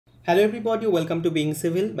Hello everybody, welcome to Being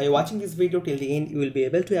Civil. By watching this video till the end, you will be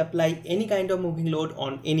able to apply any kind of moving load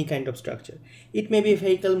on any kind of structure. It may be a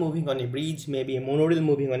vehicle moving on a bridge, maybe a monorail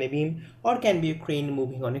moving on a beam, or can be a crane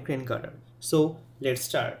moving on a crane girder. So let's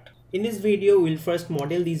start. In this video, we'll first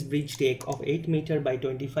model this bridge deck of 8 meter by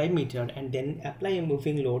 25 meter and then apply a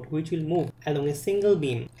moving load which will move along a single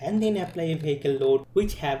beam, and then apply a vehicle load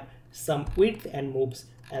which have some width and moves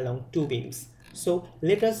along two beams. So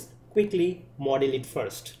let us quickly model it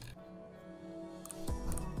first.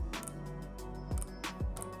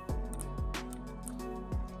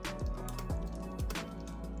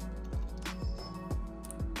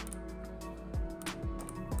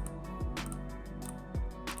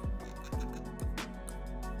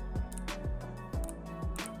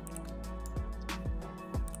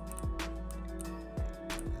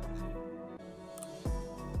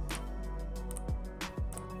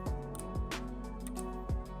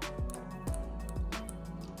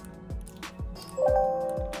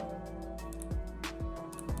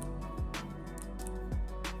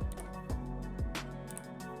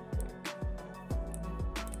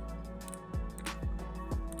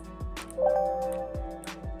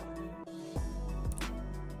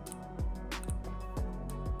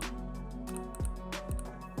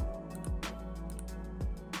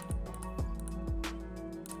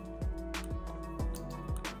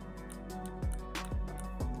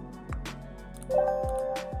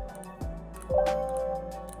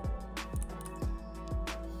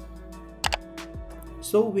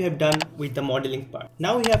 So we have done with the modeling part.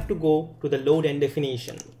 Now we have to go to the load and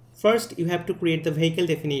definition. First, you have to create the vehicle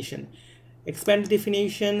definition. Expand the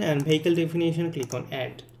definition and vehicle definition, click on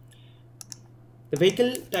add. The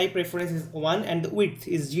vehicle type reference is 1 and the width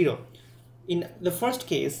is 0. In the first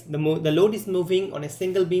case, the load is moving on a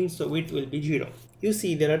single beam, so width will be 0. You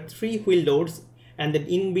see there are 3 wheel loads and the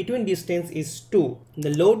in between distance is 2. The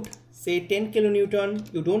load, say 10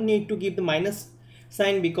 kilonewton, you don't need to give the minus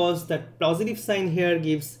sign because the positive sign here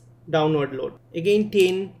gives downward load. Again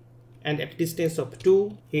 10 and at distance of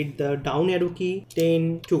 2, hit the down arrow key,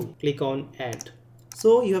 10, 2, click on add.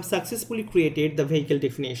 So you have successfully created the vehicle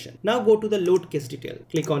definition. Now go to the load case detail,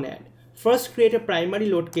 click on add. First create a primary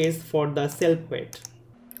load case for the self weight.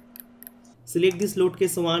 Select this load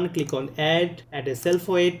case 1, click on add a self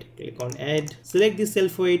weight, click on add. Select this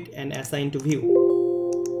self weight and assign to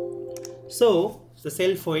view. So the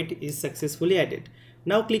self weight is successfully added.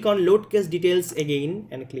 Now click on load case details again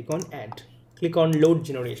and click on add. Click on load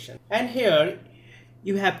generation. And here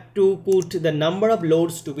you have to put the number of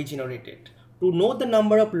loads to be generated. To know the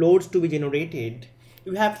number of loads to be generated,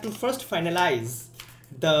 you have to first finalize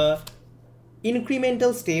the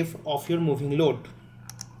incremental step of your moving load.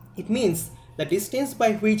 It means the distance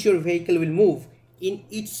by which your vehicle will move in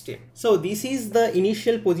each step. So this is the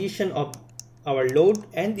initial position of our load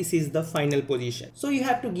and this is the final position. So you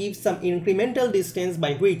have to give some incremental distance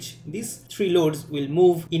by which these 3 loads will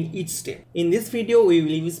move in each step. In this video we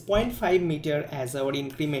will use 0.5 meter as our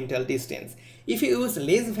incremental distance. If you use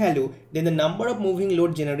less value, then the number of moving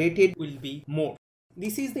load generated will be more.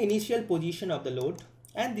 This is the initial position of the load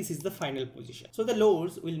and this is the final position. So the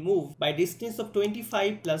loads will move by distance of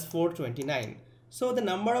 25 plus 4, 29. So the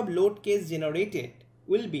number of load case generated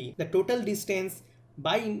will be the total distance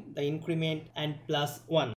by the increment and plus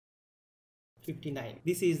 1, 59.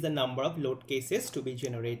 This is the number of load cases to be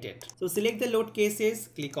generated. So select the load cases,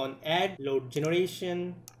 click on add load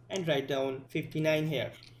generation and write down 59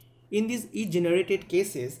 here. In these each generated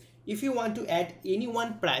cases, if you want to add any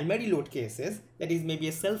one primary load cases, that is maybe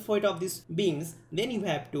a self weight of these beams, then you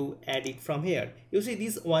have to add it from here. You see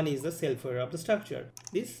this one is the self weight of the structure.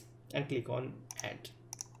 This and click on add.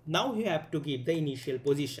 Now you have to give the initial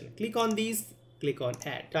position. Click on this. Click on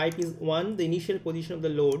add. Type is 1, the initial position of the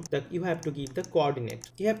load, that you have to give the coordinate.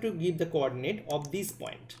 You have to give the coordinate of this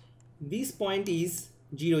point. This point is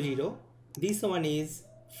 0, 0. This one is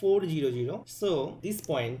 4, 0, 0. So this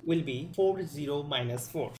point will be 4, 0, minus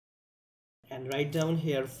 4. And write down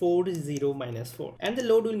here 4, 0, minus 4. And the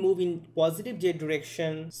load will move in positive z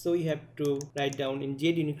direction. So you have to write down in z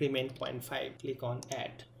increment 0.5. Click on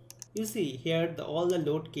add. You see here all the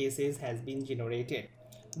load cases has been generated.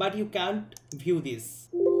 But you can't view this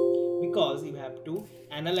because you have to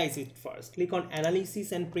analyze it first. Click on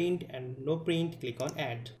analysis and print, and no print, click on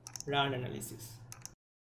add, run analysis.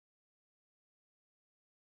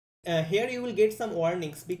 Here you will get some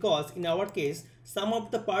warnings because in our case some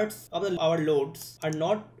of the parts of our loads are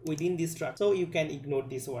not within this structure, so you can ignore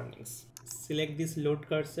these warnings. Select this load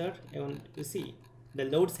cursor and you see the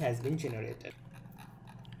loads has been generated.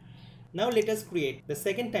 Now let us create the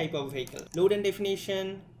second type of vehicle. Load and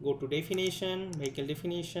definition, go to definition, vehicle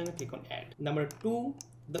definition, click on add. Number 2,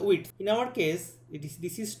 the width. In our case,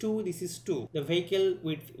 this is 2, this is 2. The vehicle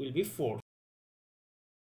width will be 4.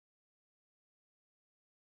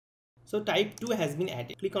 So type 2 has been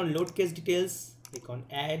added. Click on load case details, click on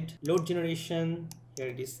add, load generation, here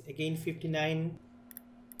it is again 59.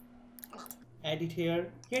 Add it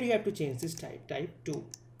here. Here you have to change this type 2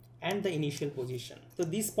 and the initial position. So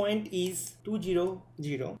this point is 2 0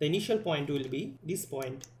 0. The initial point will be this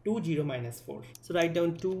point 2 0 minus 4. So write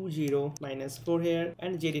down 2 0 minus 4 here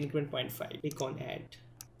and z increment 0.5. Click on add.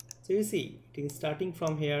 So you see it is starting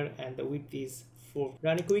from here and the width is 4.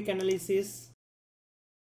 Run a quick analysis.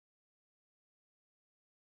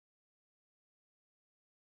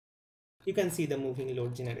 You can see the moving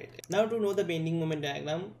load generated. Now to know the bending moment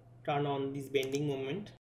diagram, turn on this bending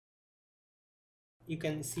moment. You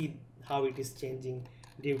can see how it is changing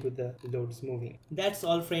due to the loads moving. That's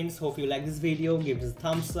all friends. Hope you like this video. Give it a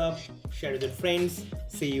thumbs up, share with your friends.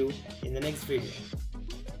 See you in the next video.